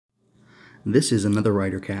This is another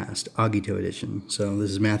writer cast, Agito edition. So this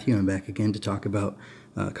is Matthew. I'm back again to talk about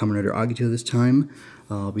Kamen Rider Agito this time.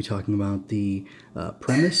 I'll be talking about the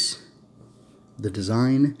premise, the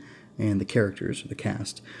design, and the characters, the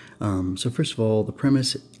cast. So first of all, the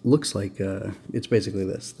premise looks like it's basically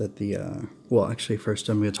this, that actually first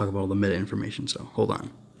I'm going to talk about all the meta information, so hold on.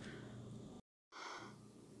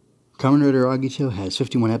 Kamen Rider Agito has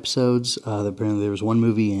 51 episodes. Apparently there was one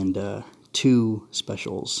movie and 2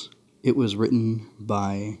 specials. It was written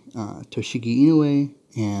by Toshiki Inoue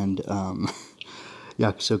and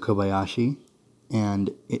Yakuso Kobayashi, and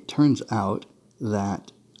it turns out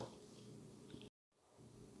that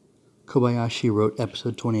Kobayashi wrote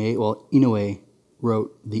episode 28, while Inoue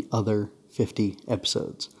wrote the other 50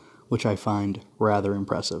 episodes, which I find rather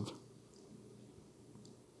impressive.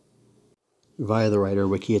 Via the writer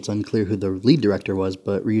wiki, it's unclear who the lead director was,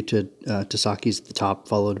 but Ryuta Tasaki's at the top,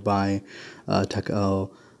 followed by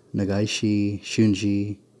Takao Nagaishi,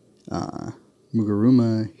 Shunji,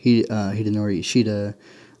 Muguruma, Hidenori Ishida,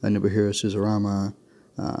 Nobuhiro Suzurama.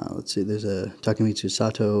 Let's see, there's a Takemitsu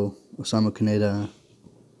Sato, Osamu Kaneda,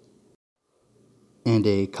 and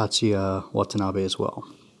a Katsuya Watanabe as well.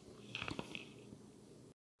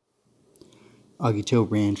 Agito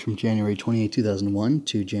ran from January 28, 2001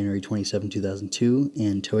 to January 27, 2002,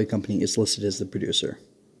 and Toei Company is listed as the producer.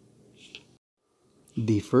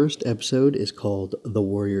 The first episode is called The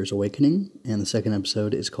Warrior's Awakening, and the second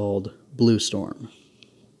episode is called Blue Storm.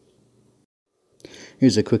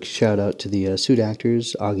 Here's a quick shout out to the suit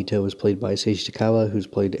actors. Agito was played by Seiji Takawa, who's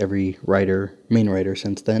played every main writer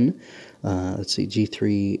since then. Let's see,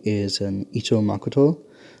 G3 is an Icho Makoto.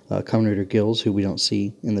 Kamen Rider Gills, who we don't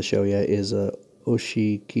see in the show yet, is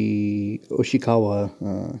Oshikawa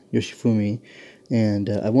Yoshifumi, and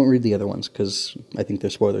I won't read the other ones because I think they're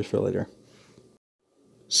spoilers for later.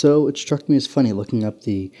 So it struck me as funny looking up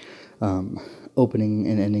the opening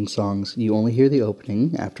and ending songs. You only hear the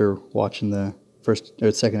opening after watching the first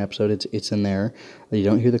or second episode. It's in there. You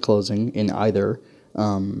don't hear the closing in either,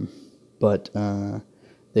 but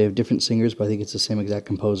they have different singers, but I think it's the same exact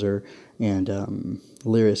composer and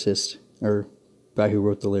lyricist, or guy who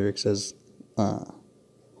wrote the lyrics as Kamen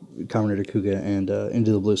Rider Kuga and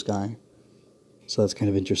Into the Blue Sky. So that's kind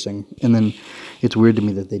of interesting. And then it's weird to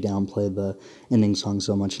me that they downplay the ending song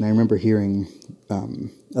so much. And I remember hearing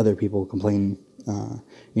other people complain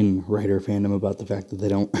in writer fandom about the fact that they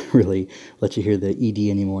don't really let you hear the ED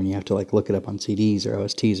anymore, and you have to look it up on CDs or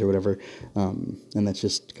OSTs or whatever. And that's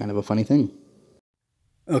just kind of a funny thing.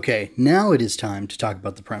 Okay, now it is time to talk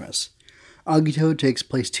about the premise. Agito takes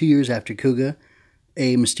place 2 years after Kuga.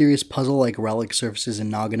 A mysterious puzzle-like relic surfaces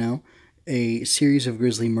in Nagano. A series of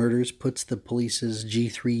grisly murders puts the police's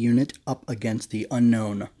G3 unit up against the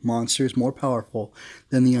unknown, monsters more powerful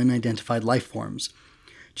than the unidentified life forms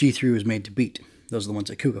G3 was made to beat. Those are the ones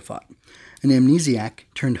that Kuga fought. An amnesiac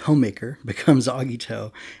turned homemaker becomes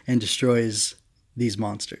Agito and destroys these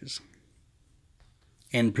monsters.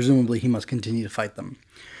 And presumably he must continue to fight them.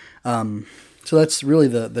 So that's really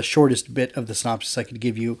the shortest bit of the synopsis I could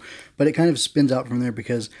give you, but it kind of spins out from there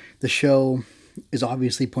because the show is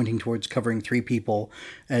obviously pointing towards covering 3 people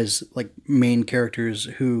as main characters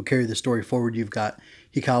who carry the story forward. You've got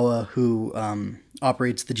Hikawa, who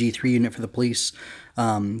operates the G3 unit for the police,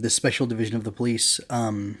 the special division of the police,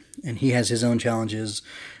 and he has his own challenges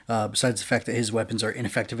besides the fact that his weapons are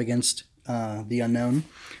ineffective against the unknown.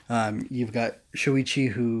 You've got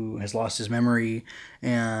Shoichi, who has lost his memory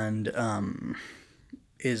and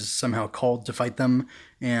is somehow called to fight them,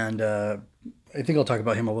 and I think I'll talk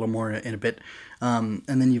about him a little more in a bit. And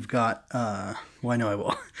then you've got, I know I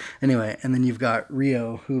will. Anyway, and then you've got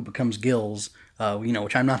Rio, who becomes Gills,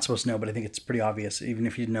 which I'm not supposed to know, but I think it's pretty obvious, even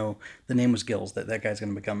if you know the name was Gills, that guy's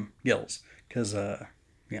going to become Gills, because,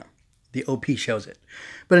 the OP shows it.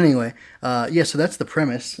 But anyway, so that's the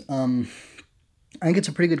premise. I think it's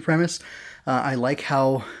a pretty good premise. I like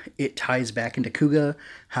how it ties back into Kuga,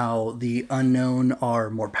 how the unknown are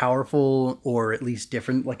more powerful, or at least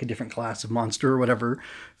different, like a different class of monster or whatever,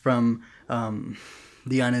 from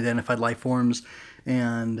the unidentified life forms,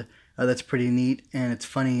 and that's pretty neat. And it's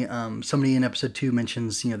funny, somebody in episode 2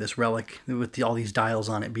 mentions, this relic with all these dials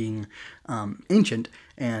on it being ancient,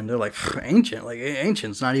 and they're like, ancient?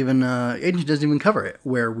 Ancient's not even, ancient doesn't even cover it,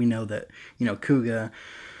 where we know that, Kuga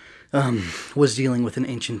was dealing with an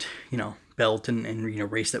ancient, belt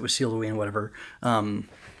and race that was sealed away and whatever.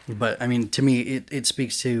 But I mean, to me, it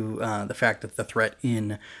speaks to the fact that the threat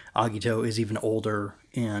in Agito is even older,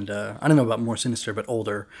 and I don't know about more sinister, but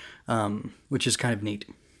older, which is kind of neat.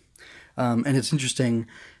 And it's interesting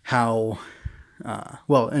how.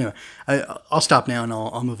 Anyway, I'll stop now and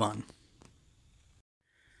I'll move on.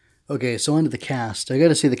 Okay, so onto the cast. I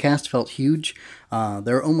gotta say, the cast felt huge.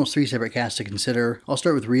 There are almost three separate casts to consider. I'll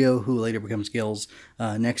start with Rio, who later becomes Gills.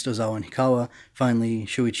 Next, Ozawa and Hikawa. Finally,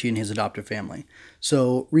 Shuichi and his adoptive family.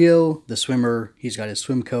 So, Rio, the swimmer, he's got his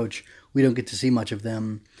swim coach. We don't get to see much of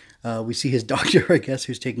them. We see his doctor, I guess,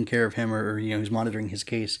 who's taking care of him or who's monitoring his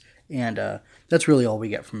case. And that's really all we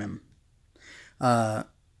get from him. I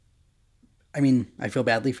mean, I feel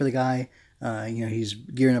badly for the guy. He's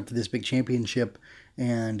gearing up for this big championship,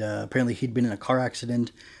 and apparently he'd been in a car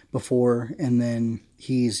accident before, and then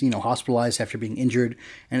he's, hospitalized after being injured.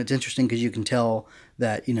 And it's interesting because you can tell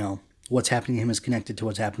that, what's happening to him is connected to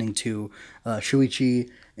what's happening to Shuichi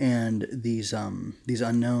and these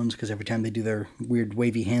unknowns, because every time they do their weird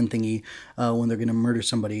wavy hand thingy when they're going to murder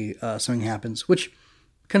somebody, something happens, which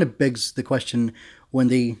kind of begs the question, when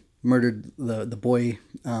they murdered the boy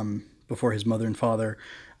before his mother and father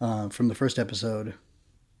from the first episode.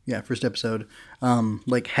 Yeah, first episode. Had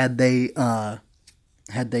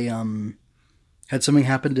something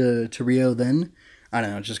happened to Rio then? I don't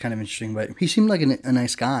know. It's just kind of interesting, but he seemed like a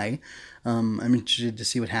nice guy. I'm interested to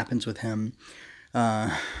see what happens with him.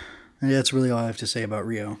 And that's really all I have to say about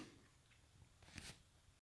Rio.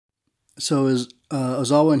 So as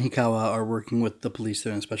Ozawa and Hikawa are working with the police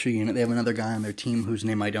there in a special unit, they have another guy on their team whose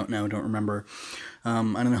name I don't remember. I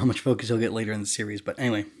don't know how much focus he'll get later in the series, but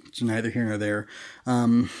anyway, it's neither here nor there.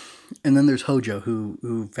 And then there's Hojo,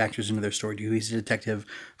 who factors into their story too. He's a detective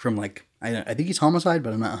from, I think he's homicide,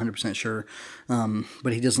 but I'm not 100% sure.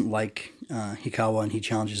 But he doesn't like Hikawa, and he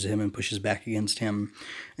challenges him and pushes back against him.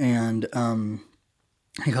 And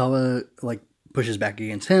Hikawa, pushes back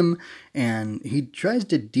against him, and he tries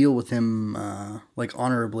to deal with him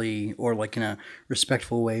honorably or in a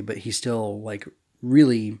respectful way, but he still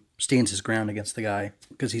really stands his ground against the guy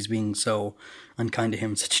because he's being so unkind to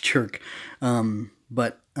him, such a jerk. Yeah,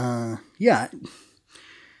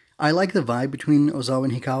 I like the vibe between Ozawa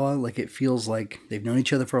and Hikawa. It feels like they've known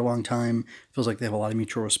each other for a long time. It feels like they have a lot of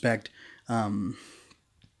mutual respect.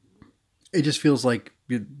 It just feels like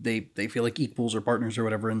they feel like equals or partners or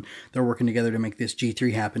whatever, and they're working together to make this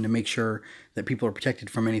G3 happen, to make sure that people are protected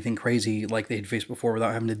from anything crazy like they had faced before,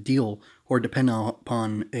 without having to deal or depend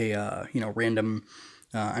upon a random.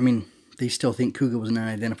 They still think Kuga was an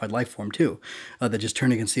unidentified life form too, that just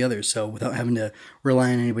turned against the others. So without having to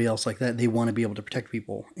rely on anybody else like that, they want to be able to protect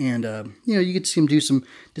people. And you get to see him do some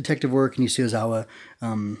detective work, and you see Ozawa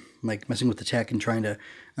messing with the tech and trying to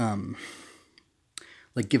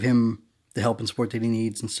give him the help and support that he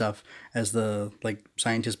needs and stuff as the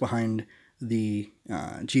scientist behind the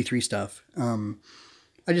G3 stuff.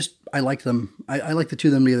 I like them. I like the two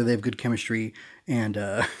of them together. They have good chemistry, and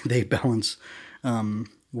they balance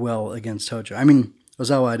well against Hojo. I mean,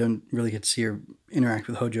 Ozawa, I don't really get to see her interact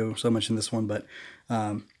with Hojo so much in this one, but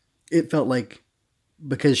it felt like,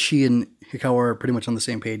 because she and Hikawa are pretty much on the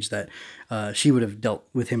same page, that she would have dealt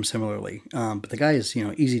with him similarly. But the guy is,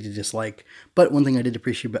 easy to dislike. But one thing I did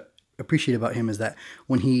appreciate about him is that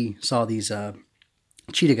when he saw these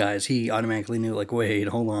cheetah guys, he automatically knew, wait,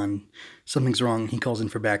 hold on, something's wrong. He calls in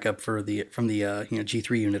for backup from the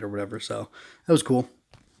G3 unit or whatever. So that was cool.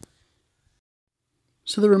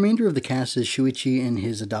 So the remainder of the cast is Shuichi and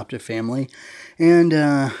his adoptive family, and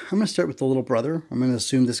I'm going to start with the little brother. I'm going to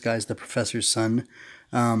assume this guy's the professor's son.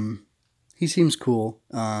 He seems cool.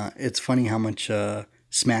 It's funny how much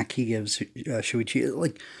smack he gives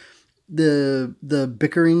Shuichi. The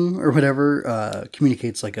bickering or whatever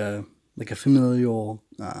communicates a familial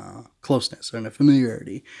closeness and a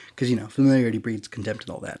familiarity, because familiarity breeds contempt and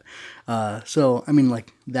all that. So I mean,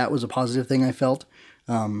 that was a positive thing I felt.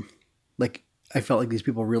 I felt like these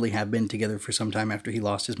people really have been together for some time after he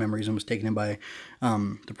lost his memories and was taken in by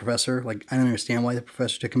the professor. I don't understand why the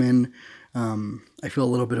professor took him in. I feel a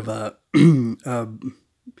little bit of a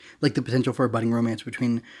the potential for a budding romance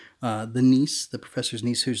between the niece, the professor's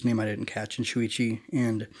niece, whose name I didn't catch, and Shuichi.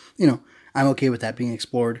 And, I'm okay with that being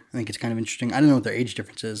explored. I think it's kind of interesting. I don't know what their age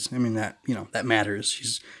difference is. I mean, that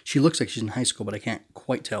matters. She looks like she's in high school, but I can't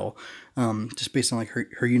quite tell, just based on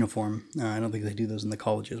her uniform. I don't think they do those in the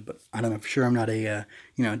colleges, but I don't know for sure. I'm not a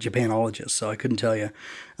Japanologist, so I couldn't tell you.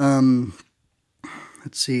 Let's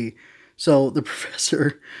see. So the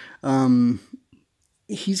professor,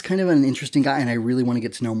 he's kind of an interesting guy, and I really want to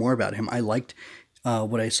get to know more about him. I liked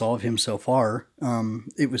what I saw of him so far.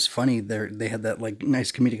 It was funny. They had that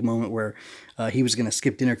nice comedic moment where he was going to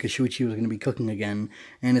skip dinner because Shuichi was going to be cooking again,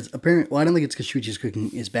 and it's apparent. Well, I don't think it's because Shuichi's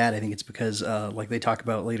cooking is bad. I think it's because they talk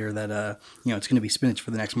about later that it's going to be spinach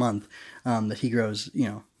for the next month. That he grows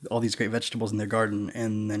all these great vegetables in their garden,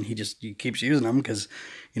 and then he keeps using them because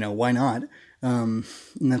why not? And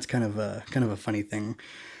that's kind of a funny thing.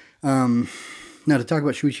 Now, to talk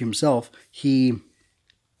about Shuichi himself, he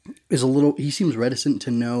seems reticent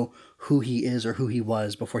to know who he is or who he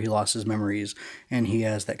was before he lost his memories, and he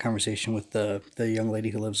has that conversation with the young lady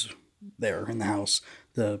who lives there in the house,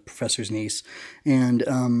 the professor's niece, and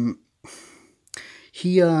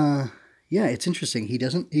yeah, it's interesting. He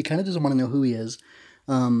kind of doesn't want to know who he is.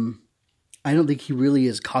 I don't think he really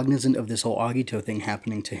is cognizant of this whole Agito thing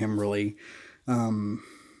happening to him, really. And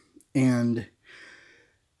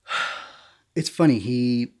it's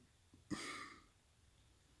funny.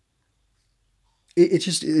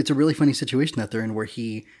 It's a really funny situation that they're in, where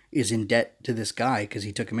he is in debt to this guy because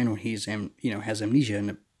he took him in when he's has amnesia,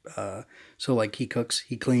 and so like he cooks,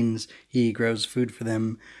 he cleans, he grows food for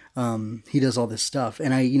them, he does all this stuff,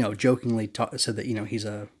 and I jokingly said that he's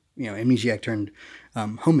a amnesiac turned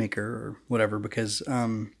homemaker or whatever, because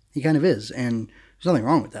he kind of is, and there's nothing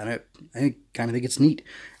wrong with that. I kind of think it's neat,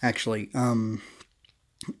 actually, and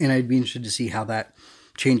I'd be interested to see how that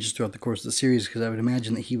changes throughout the course of the series, because I would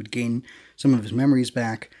imagine that he would gain some of his memories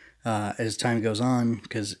back as time goes on,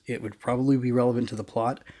 because it would probably be relevant to the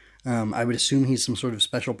plot. I would assume he's some sort of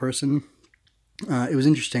special person. It was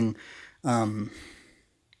interesting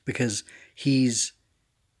because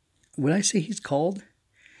would I say he's called?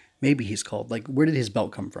 Maybe he's called. Like, where did his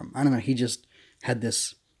belt come from? I don't know. He just had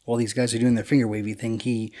this, while these guys are doing their finger wavy thing,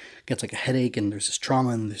 he gets like a headache, and there's this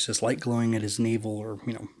trauma, and there's this light glowing at his navel, or,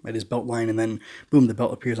 at his belt line, and then boom, the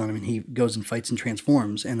belt appears on him, and he goes and fights and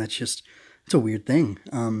transforms, and it's a weird thing.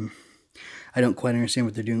 I don't quite understand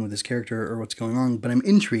what they're doing with this character or what's going on, but I'm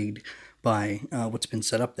intrigued by what's been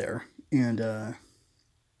set up there. And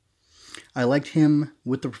I liked him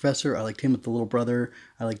with the professor. I liked him with the little brother.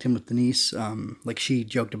 I liked him with the niece. Like, she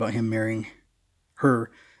joked about him marrying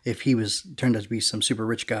her if he turned out to be some super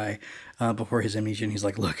rich guy before his amnesia. And he's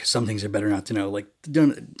like, look, some things are better not to know. Like, I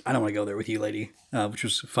don't want to go there with you, lady, which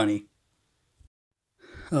was funny.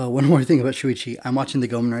 One more thing about Shuichi. I'm watching the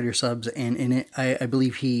Gomen Rider subs, and in it, I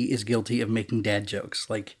believe he is guilty of making dad jokes.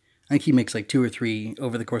 Like, I think he makes like 2 or 3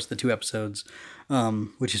 over the course of the 2 episodes,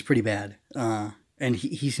 which is pretty bad. And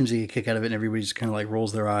he seems to get a kick out of it, and everybody just kind of like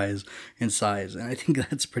rolls their eyes and sighs. And I think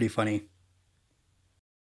that's pretty funny.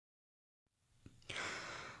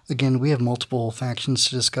 Again, we have multiple factions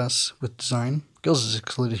to discuss with design. Gills is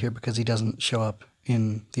excluded here because he doesn't show up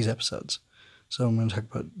in these episodes. So I'm going to talk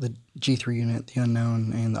about the G3 unit, the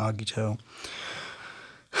Unknown, and the Agito.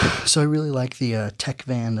 So I really like the tech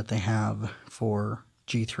van that they have for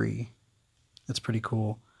G3. It's pretty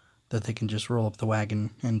cool that they can just roll up the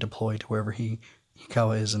wagon and deploy to wherever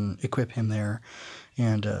Hikawa is and equip him there.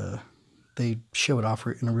 And they show it off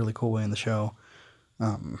in a really cool way in the show.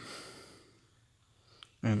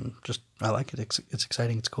 And just, I like it. It's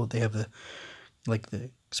exciting. It's cool. They have the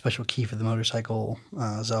special key for the motorcycle.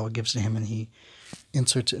 Zawa gives to him, and he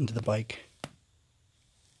inserts it into the bike,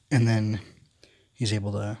 and then he's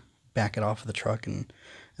able to back it off of the truck, and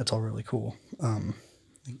that's all really cool.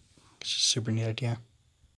 It's just a super neat idea.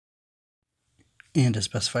 And to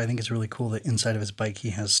specify, I think it's really cool that inside of his bike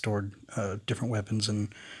he has stored different weapons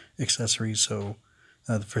and accessories. So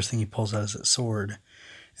the first thing he pulls out is that sword,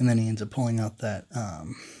 and then he ends up pulling out that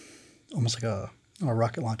almost like a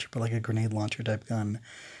rocket launcher, but like a grenade launcher type gun,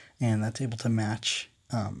 and that's able to match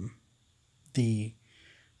the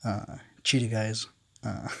Cheetah Guy's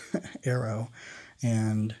arrow.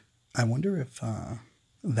 And I wonder if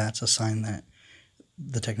that's a sign that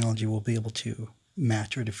the technology will be able to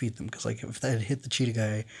match or defeat them, because like if that had hit the Cheetah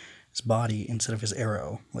Guy's body instead of his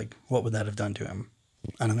arrow, like what would that have done to him?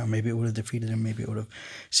 I don't know. Maybe it would have defeated him. Maybe it would have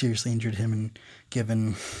seriously injured him and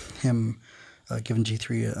given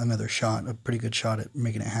G3 another shot, a pretty good shot at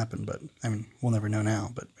making it happen. But I mean, we'll never know now.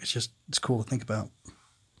 But it's cool to think about.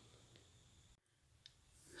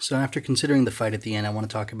 So after considering the fight at the end, I want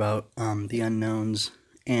to talk about the Unknowns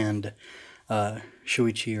and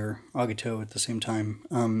Shuichi or Agito at the same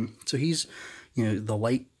time. So he's, the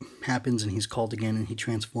light happens and he's called again, and he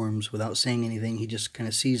transforms without saying anything. He just kind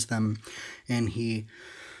of sees them, and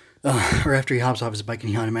or after he hops off his bike, and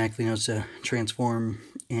he automatically knows to transform,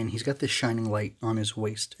 and he's got this shining light on his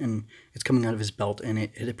waist, and it's coming out of his belt, and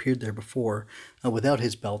it appeared there before without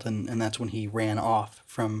his belt, and that's when he ran off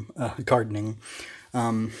from gardening.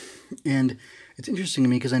 And it's interesting to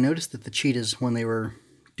me because I noticed that the cheetahs, when they were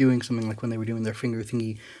doing something, like when they were doing their finger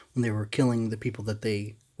thingy, when they were killing the people that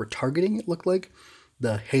they were targeting, it looked like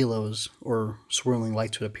the halos or swirling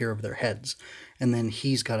lights would appear over their heads. And then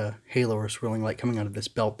he's got a halo or swirling light coming out of this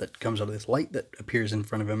belt that comes out of this light that appears in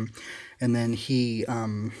front of him. And then he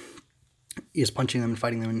is punching them and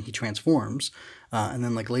fighting them, and he transforms. And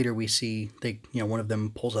then like later we see one of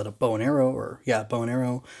them pulls out a bow and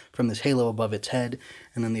arrow from this halo above its head,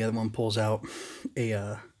 and then the other one pulls out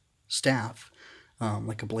a staff,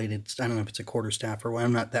 like a bladed, I don't know if it's a quarterstaff or what,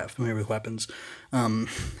 I'm not that familiar with weapons. I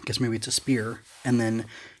guess maybe it's a spear, and then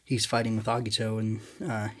he's fighting with Agito,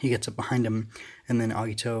 and he gets up behind him, and then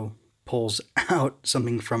Agito pulls out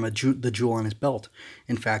something from the jewel on his belt,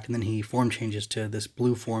 in fact, and then he form changes to this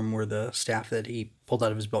blue form where the staff that he pulled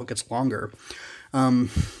out of his belt gets longer.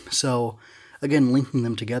 So again, linking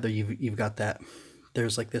them together, you've got that,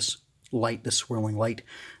 there's like this light, this swirling light,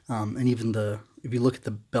 and even if you look at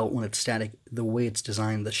the belt when it's static, the way it's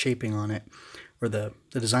designed, the shaping on it, or the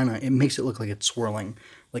design on it, it makes it look like it's swirling,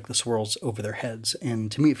 like the swirls over their heads.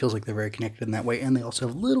 And to me, it feels like they're very connected in that way. And they also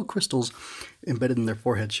have little crystals embedded in their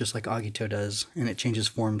foreheads, just like Agito does, and it changes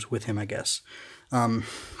forms with him, I guess. I'm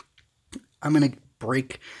going to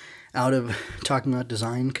break out of talking about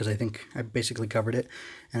design because I think I basically covered it,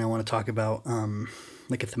 and I want to talk about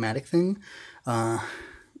like a thematic thing,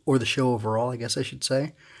 or the show overall, I guess I should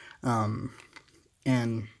say.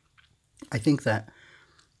 And I think that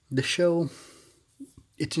the show,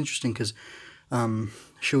 it's interesting because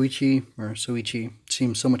Soichi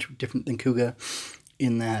seems so much different than Kuga,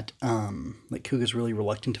 in that like Kuga's really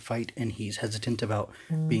reluctant to fight, and he's hesitant about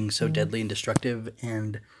being so deadly and destructive,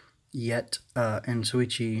 and yet and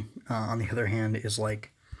Soichi on the other hand is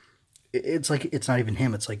like it's not even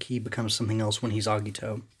him, it's like he becomes something else when he's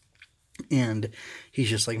Agito, and he's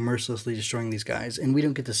just like mercilessly destroying these guys, and we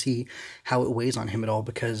don't get to see how it weighs on him at all,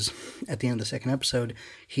 because at the end of the second episode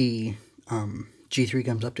he G3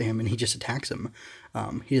 comes up to him and he just attacks him.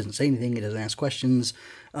 He doesn't say anything, he doesn't ask questions,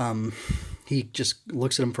 he just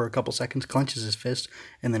looks at him for a couple seconds, clenches his fist,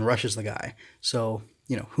 and then rushes the guy. So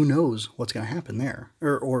who knows what's going to happen there,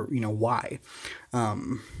 or why.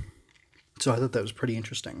 So I thought that was pretty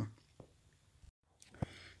interesting.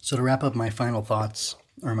 So to wrap up my final thoughts,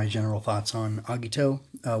 or my general thoughts on Agito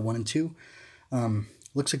 1 and 2,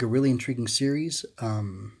 looks like a really intriguing series.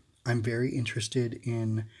 I'm very interested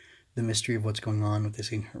in the mystery of what's going on with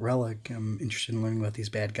this ancient relic. I'm interested in learning about these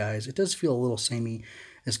bad guys. It does feel a little samey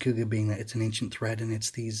as Kuga, being that it's an ancient threat and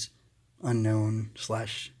it's these unknown /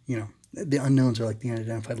 the unknowns are like the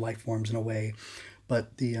unidentified life forms in a way,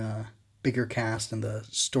 but the bigger cast and the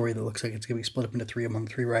story that looks like it's going to be split up into 3 among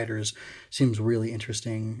 3 writers seems really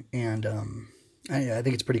interesting, and I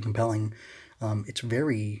think it's pretty compelling.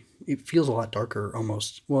 It feels a lot darker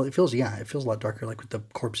almost. Well, it feels a lot darker, like with the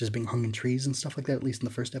corpses being hung in trees and stuff like that, at least in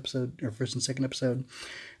the first episode, or first and second episode.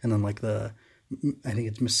 And then like I think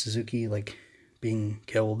it's Miss Suzuki, like being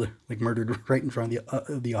killed, like murdered right in front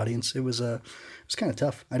of the audience. It was kind of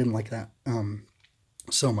tough. I didn't like that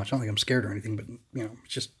so much. I don't think I'm scared or anything, but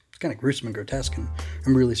it's kind of gruesome and grotesque, and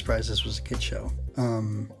I'm really surprised this was a kid's show.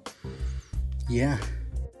 Yeah.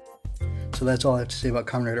 So that's all I have to say about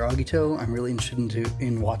Kamen Rider Agito. I'm really interested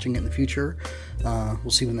in watching it in the future. We'll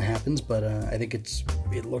see when that happens, but I think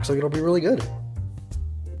it looks like it'll be really good.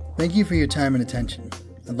 Thank you for your time and attention.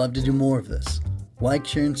 I'd love to do more of this. Like,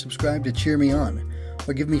 share, and subscribe to cheer me on,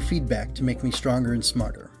 or give me feedback to make me stronger and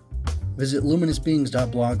smarter. Visit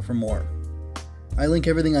luminousbeings.blog for more. I link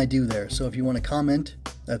everything I do there, so if you want to comment,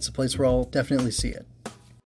 that's the place where I'll definitely see it.